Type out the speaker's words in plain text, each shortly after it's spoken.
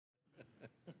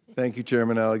Thank you,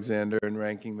 Chairman Alexander and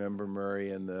Ranking Member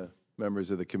Murray and the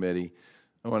members of the committee.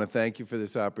 I want to thank you for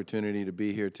this opportunity to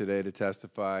be here today to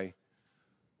testify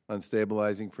on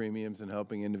stabilizing premiums and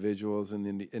helping individuals in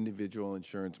the individual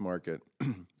insurance market.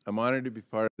 I'm honored to be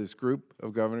part of this group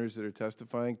of governors that are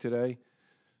testifying today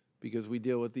because we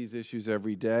deal with these issues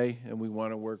every day and we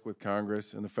want to work with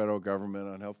Congress and the federal government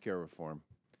on health care reform.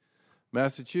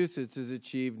 Massachusetts has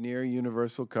achieved near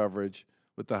universal coverage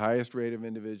with the highest rate of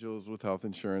individuals with health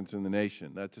insurance in the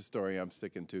nation. That's a story I'm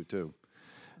sticking to, too.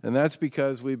 And that's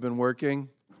because we've been working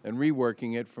and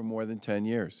reworking it for more than 10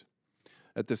 years.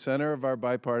 At the center of our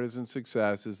bipartisan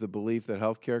success is the belief that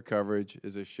health care coverage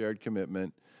is a shared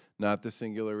commitment, not the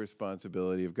singular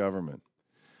responsibility of government.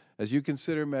 As you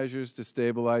consider measures to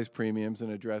stabilize premiums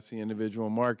and address the individual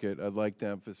market, I'd like to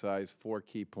emphasize 4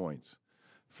 key points.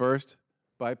 First,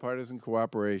 bipartisan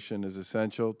cooperation is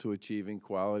essential to achieving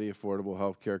quality, affordable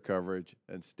health care coverage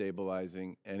and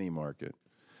stabilizing any market.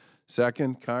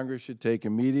 Second, Congress should take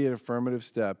immediate affirmative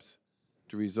steps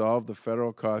to resolve the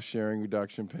federal cost-sharing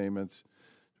reduction payments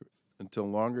until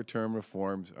longer-term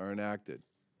reforms are enacted.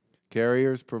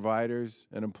 Carriers, providers,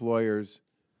 and employers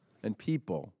and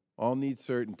people all need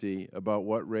certainty about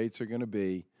what rates are going to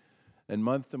be, and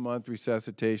month-to-month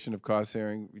resuscitation of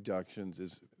cost-sharing reductions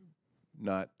is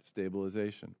not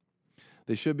stabilization.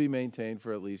 They should be maintained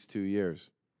for at least 2 years.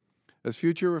 As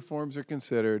future reforms are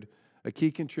considered, a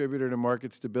key contributor to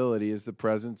market stability is the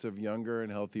presence of younger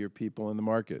and healthier people in the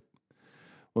market.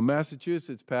 When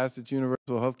Massachusetts passed its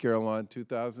universal health care law in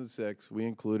 2006, we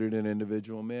included an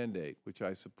individual mandate, which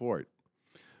I support.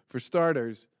 For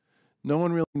starters, no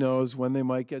one really knows when they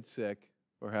might get sick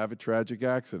or have a tragic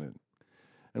accident.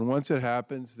 And once it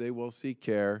happens, they will seek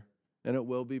care and it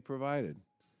will be provided.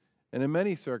 And in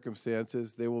many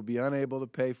circumstances, they will be unable to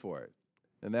pay for it.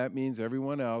 And that means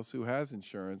everyone else who has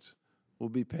insurance will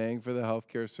be paying for the health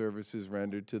care services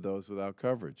rendered to those without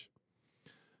coverage.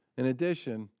 In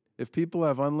addition, if people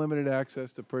have unlimited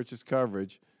access to purchase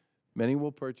coverage, many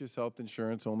will purchase health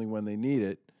insurance only when they need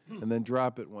it and then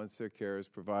drop it once their care is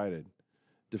provided,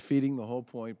 defeating the whole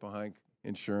point behind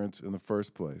insurance in the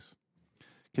first place.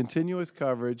 Continuous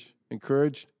coverage,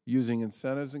 encouraged using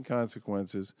incentives and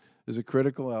consequences, is a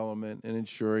critical element in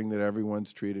ensuring that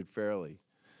everyone's treated fairly.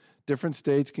 Different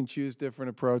states can choose different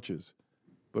approaches,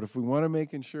 but if we want to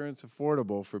make insurance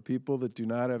affordable for people that do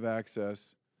not have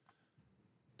access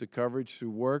to coverage through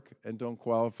work and don't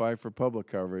qualify for public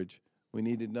coverage, we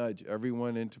need to nudge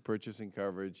everyone into purchasing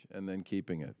coverage and then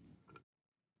keeping it.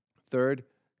 Third,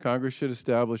 Congress should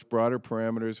establish broader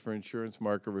parameters for insurance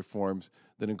market reforms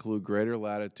that include greater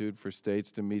latitude for states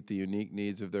to meet the unique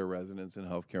needs of their residents in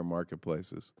healthcare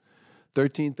marketplaces.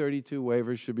 1332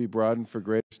 waivers should be broadened for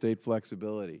greater state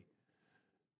flexibility.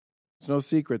 It's no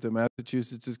secret that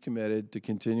Massachusetts is committed to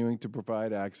continuing to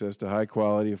provide access to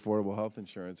high-quality, affordable health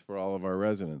insurance for all of our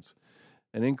residents.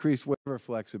 An increased waiver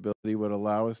flexibility would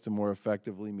allow us to more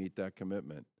effectively meet that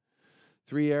commitment.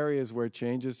 3 areas where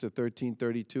changes to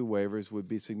 1332 waivers would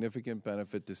be significant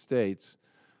benefit to states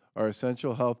are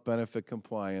essential health benefit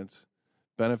compliance,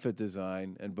 benefit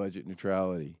design, and budget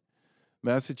neutrality.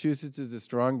 Massachusetts is a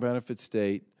strong benefit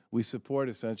state. We support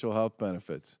essential health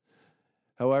benefits.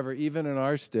 However, even in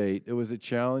our state, it was a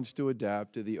challenge to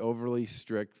adapt to the overly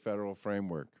strict federal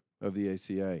framework of the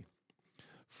ACA.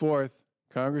 Fourth,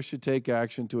 Congress should take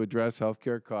action to address health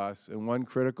care costs, and one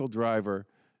critical driver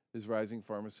is rising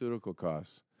pharmaceutical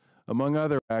costs. Among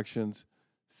other actions,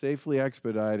 safely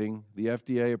expediting the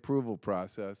FDA approval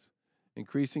process,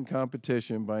 increasing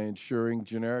competition by ensuring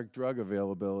generic drug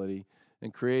availability,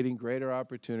 and creating greater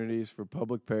opportunities for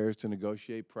public payers to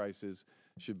negotiate prices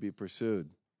should be pursued.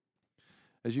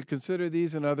 As you consider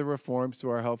these and other reforms to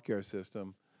our healthcare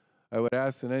system, I would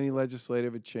ask that any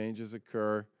legislative changes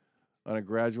occur on a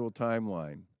gradual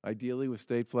timeline, ideally with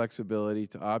state flexibility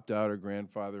to opt out or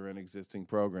grandfather in existing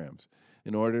programs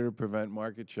in order to prevent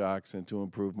market shocks and to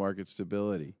improve market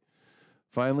stability.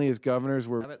 Finally, as governors,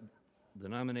 the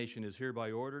nomination is hereby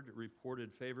ordered,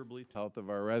 reported favorably to health of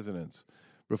our residents.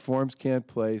 Reforms can't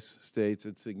place states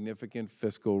at significant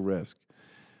fiscal risk.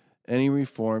 Any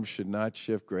reform should not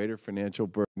shift greater financial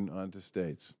burden onto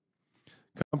states.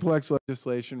 Complex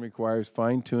legislation requires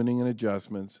fine-tuning and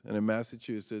adjustments, and in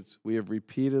Massachusetts, we have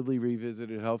repeatedly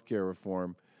revisited health care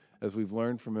reform as we've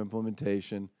learned from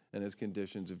implementation and as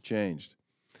conditions have changed.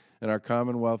 And our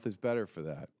Commonwealth is better for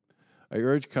that. I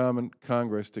urge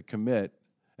Congress to commit,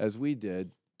 as we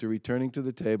did, to returning to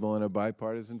the table in a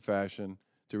bipartisan fashion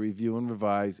to review and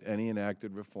revise any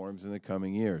enacted reforms in the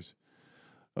coming years.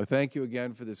 Well, thank you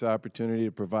again for this opportunity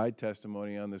to provide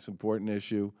testimony on this important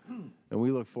issue, and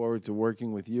we look forward to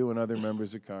working with you and other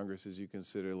members of Congress as you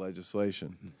consider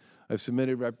legislation. I've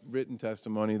submitted written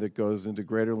testimony that goes into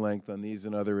greater length on these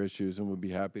and other issues, and would be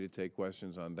happy to take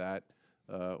questions on that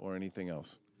or anything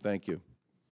else. Thank you.